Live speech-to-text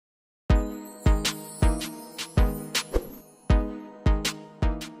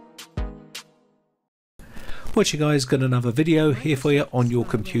What you guys, got another video here for you on your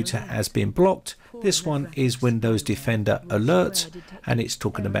computer has been blocked. This one is Windows Defender Alert, and it's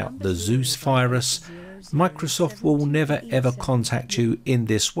talking about the Zeus virus. Microsoft will never ever contact you in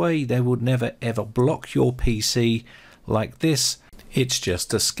this way. They would never ever block your PC like this. It's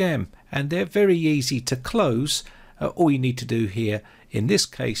just a scam, and they're very easy to close. All you need to do here in this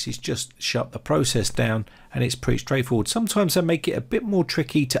case is just shut the process down, and it's pretty straightforward. Sometimes they make it a bit more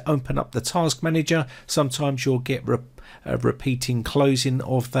tricky to open up the task manager. Sometimes you'll get repeating closing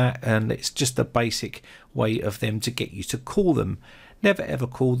of that, and it's just a basic way of them to get you to call them. Never ever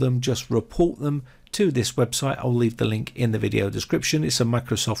call them, just report them to this website. I'll leave the link in the video description. It's a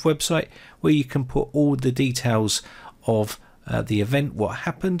Microsoft website where you can put all the details of the event, what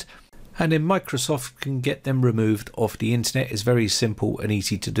happened, and then Microsoft can get them removed off the internet. It's very simple and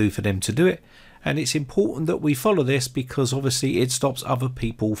easy to do for them to do it, and it's important that we follow this because obviously it stops other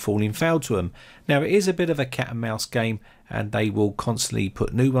people falling foul to them. Now, it is a bit of a cat and mouse game, and they will constantly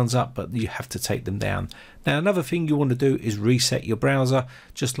put new ones up, but you have to take them down. Now, another thing you want to do is reset your browser,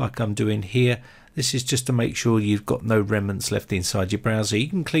 just like I'm doing here. This is just to make sure you've got no remnants left inside your browser. You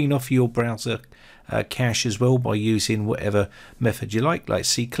can clean off your browser cache as well by using whatever method you like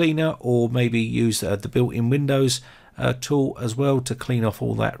CCleaner, or maybe use the built-in Windows tool as well to clean off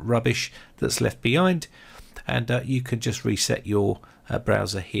all that rubbish that's left behind, and you can just reset your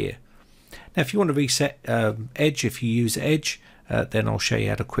browser here. Now, if you want to reset Edge, if you use Edge, then I'll show you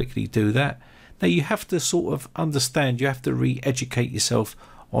how to quickly do that. Now, you have to sort of understand, you have to re-educate yourself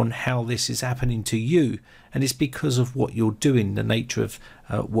on how this is happening to you, and it's because of what you're doing, the nature of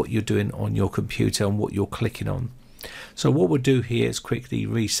what you're doing on your computer and what you're clicking on. So what we'll do here is quickly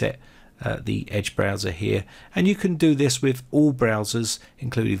reset the Edge browser here, and you can do this with all browsers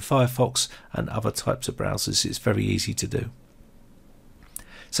including Firefox and other types of browsers. It's very easy to do.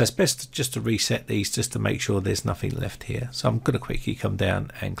 So it's best just to reset these just to make sure there's nothing left here. So I'm going to quickly come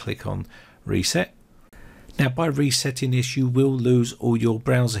down and click on reset. Now, by resetting this, you will lose all your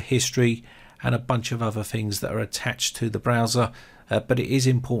browser history and a bunch of other things that are attached to the browser, but it is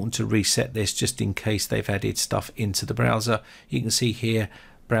important to reset this just in case they've added stuff into the browser. You can see here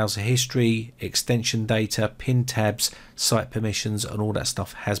browser history, extension data, pin tabs, site permissions, and all that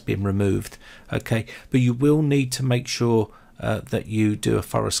stuff has been removed. Okay, but you will need to make sure that you do a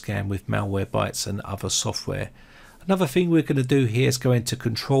thorough scan with Malwarebytes and other software. Another thing we're going to do here is go into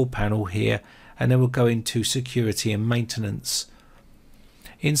Control Panel here, and then we'll go into Security and Maintenance.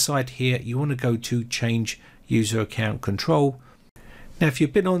 Inside here, you want to go to Change User Account Control. Now, if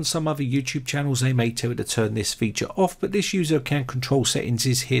you've been on some other YouTube channels, they may tell you to turn this feature off, but this user account control settings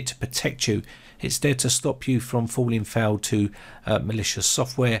is here to protect you. It's there to stop you from falling foul to malicious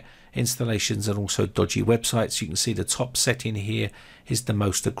software installations and also dodgy websites. You can see the top setting here is the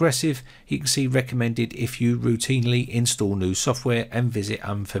most aggressive. You can see recommended if you routinely install new software and visit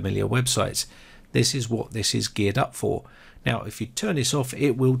unfamiliar websites. This is what this is geared up for. Now, if you turn this off,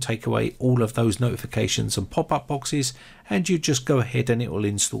 it will take away all of those notifications and pop-up boxes, and you just go ahead and it will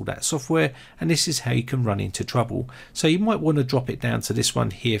install that software, and this is how you can run into trouble. So you might want to drop it down to this one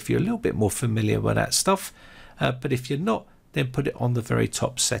here if you're a little bit more familiar with that stuff, but if you're not, then put it on the very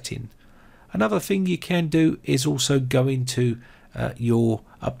top setting. Another thing you can do is also go into your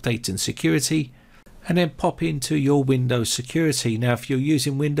update and security, and then pop into your Windows security. Now, if you're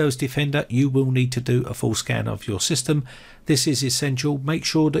using Windows Defender, you will need to do a full scan of your system. This is essential. Make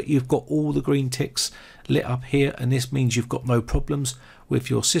sure that you've got all the green ticks lit up here, and this means you've got no problems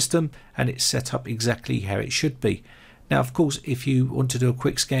with your system and it's set up exactly how it should be. Now, of course, if you want to do a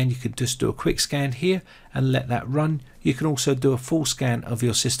quick scan, you could just do a quick scan here and let that run. You can also do a full scan of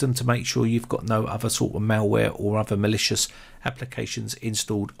your system to make sure you've got no other sort of malware or other malicious applications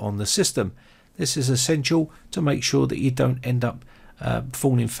installed on the system. This is essential to make sure that you don't end up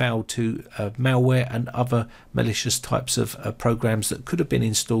falling foul to malware and other malicious types of programs that could have been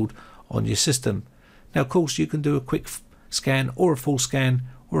installed on your system. Now, of course, you can do a quick scan or a full scan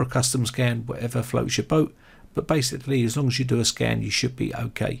or a custom scan, whatever floats your boat. But basically, as long as you do a scan, you should be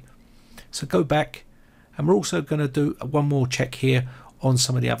okay. So go back, and we're also going to do one more check here on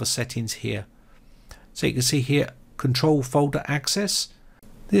some of the other settings here. So you can see here, control folder access.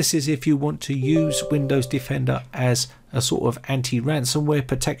 This is if you want to use Windows Defender as a sort of anti-ransomware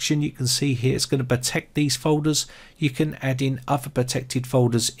protection. You can see here it's going to protect these folders. You can add in other protected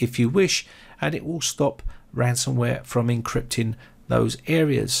folders if you wish, and it will stop ransomware from encrypting those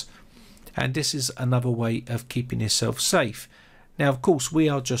areas. And this is another way of keeping yourself safe. Now, of course, we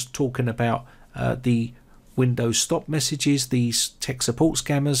are just talking about the Windows stop messages, these tech support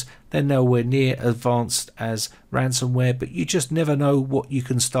scammers. They're nowhere near advanced as ransomware, but you just never know what you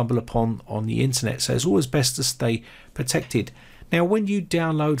can stumble upon on the internet, so it's always best to stay protected. Now when you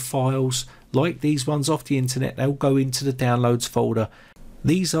download files like these ones off the internet, they'll go into the downloads folder.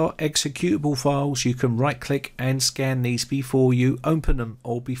 These are executable files. You can right click and scan these before you open them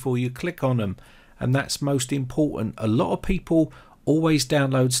or before you click on them, and that's most important. A lot of people always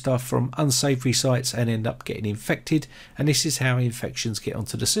download stuff from unsavory sites and end up getting infected, and this is how infections get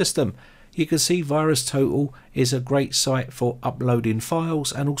onto the system. You can see VirusTotal is a great site for uploading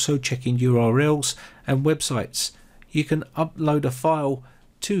files and also checking URLs and websites. You can upload a file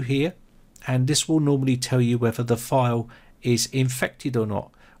to here, and this will normally tell you whether the file is infected or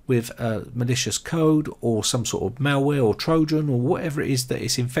not with malicious code or some sort of malware or Trojan or whatever it is that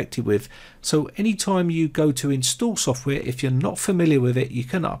it's infected with. So anytime you go to install software, if you're not familiar with it, you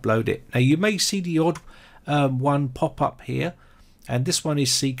can upload it. Now you may see the odd one pop up here, and this one is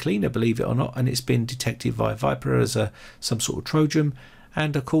CCleaner, believe it or not, and it's been detected by Viper as some sort of Trojan.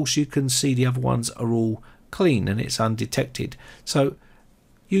 And of course you can see the other ones are all clean and it's undetected. So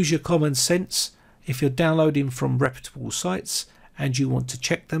use your common sense. If you're downloading from reputable sites and you want to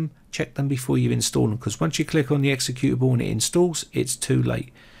check them before you install them, because once you click on the executable and it installs, it's too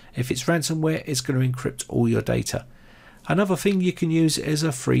late. If it's ransomware, it's going to encrypt all your data. Another thing you can use is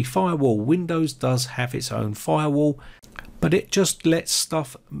a free firewall. Windows does have its own firewall, but it just lets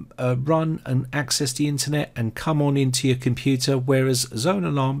stuff run and access the internet and come on into your computer, whereas Zone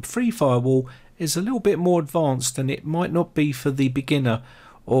Alarm free firewall is a little bit more advanced, and it might not be for the beginner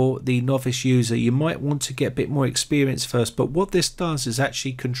or the novice user. You might want to get a bit more experience first, but what this does is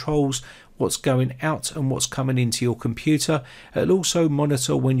actually controls what's going out and what's coming into your computer. It'll also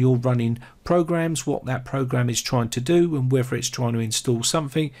monitor when you're running programs, what that program is trying to do and whether it's trying to install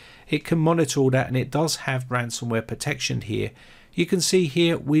something. It can monitor all that, and it does have ransomware protection here. You can see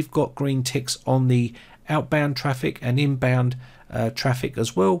here we've got green ticks on the outbound traffic and inbound traffic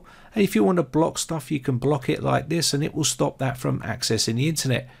as well. And if you want to block stuff, you can block it like this and it will stop that from accessing the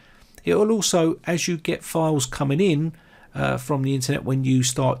internet. It will also, as you get files coming in from the internet, when you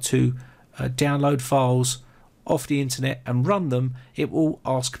start to download files off the internet and run them, it will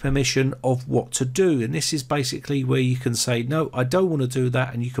ask permission of what to do, and this is basically where you can say no, I don't want to do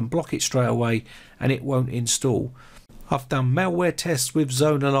that, and you can block it straight away and it won't install. I've done malware tests with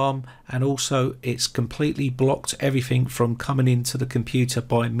Zone Alarm, and also it's completely blocked everything from coming into the computer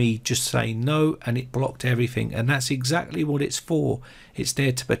by me just saying no, and it blocked everything, and that's exactly what it's for. It's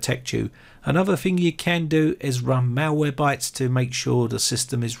there to protect you. Another thing you can do is run Malwarebytes to make sure the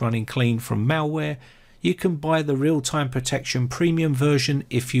system is running clean from malware. You can buy the real-time protection premium version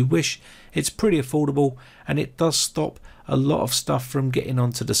if you wish. It's pretty affordable, and it does stop a lot of stuff from getting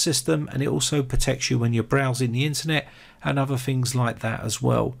onto the system, and it also protects you when you're browsing the internet and other things like that as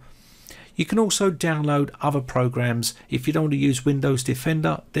well. You can also download other programs. If you don't want to use Windows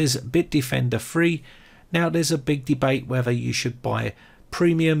Defender, there's Bitdefender free. Now there's a big debate whether you should buy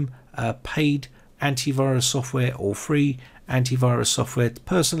premium paid antivirus software or free antivirus software.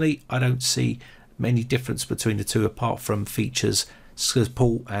 Personally, I don't see any difference between the two apart from features,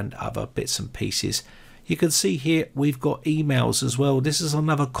 support and other bits and pieces. You can see here we've got emails as well. This is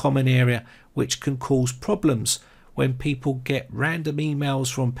another common area which can cause problems when people get random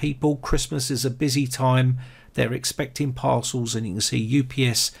emails from people. Christmas is a busy time. They're expecting parcels, and you can see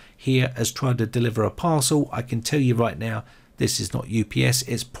UPS here has tried to deliver a parcel. I can tell you right now, this is not UPS.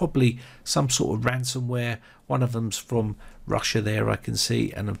 It's probably some sort of ransomware. One of them's from Russia there, I can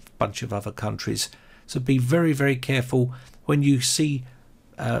see, and a bunch of other countries. So be very, very careful when you see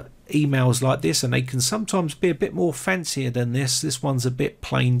emails like this, and they can sometimes be a bit more fancier than this. This one's a bit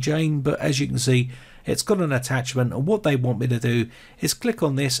plain Jane, but as you can see, it's got an attachment, and what they want me to do is click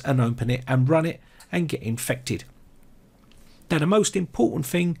on this and open it and run it and get infected. Now the most important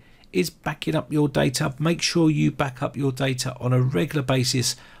thing is backing up your data. Make sure you back up your data on a regular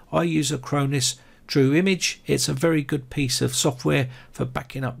basis. I use Acronis True Image. It's a very good piece of software for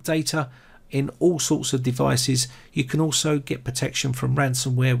backing up data in all sorts of devices. You can also get protection from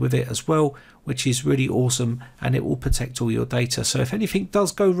ransomware with it as well, which is really awesome, and it will protect all your data. So if anything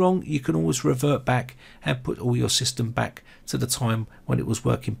does go wrong, you can always revert back and put all your system back to the time when it was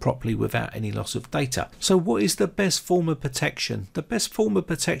working properly without any loss of data. So what is the best form of protection? The best form of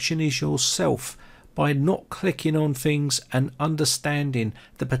protection is yourself, by not clicking on things and understanding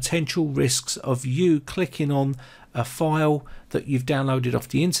the potential risks of you clicking on a file that you've downloaded off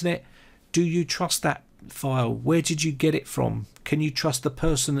the internet. Do you trust that file? Where did you get it from? Can you trust the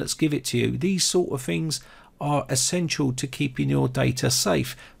person that's give it to you? These sort of things are essential to keeping your data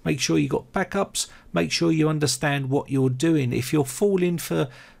safe. Make sure you got backups, make sure you understand what you're doing. If you're falling for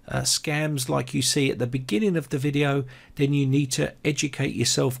scams like you see at the beginning of the video, then you need to educate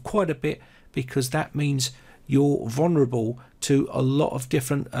yourself quite a bit, because that means you're vulnerable to a lot of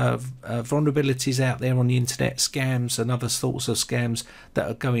different vulnerabilities out there on the internet, scams and other sorts of scams that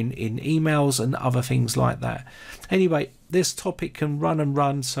are going in emails and other things like that. Anyway, this topic can run and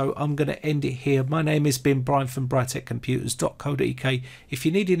run, so I'm going to end it here. My name has been Brian from briteccomputers.co.uk. If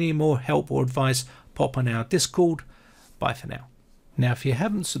you need any more help or advice, pop on our Discord. Bye for now. Now, if you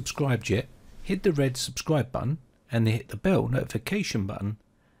haven't subscribed yet, hit the red subscribe button and then hit the bell notification button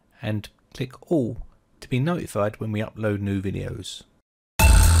and click all to be notified when we upload new videos.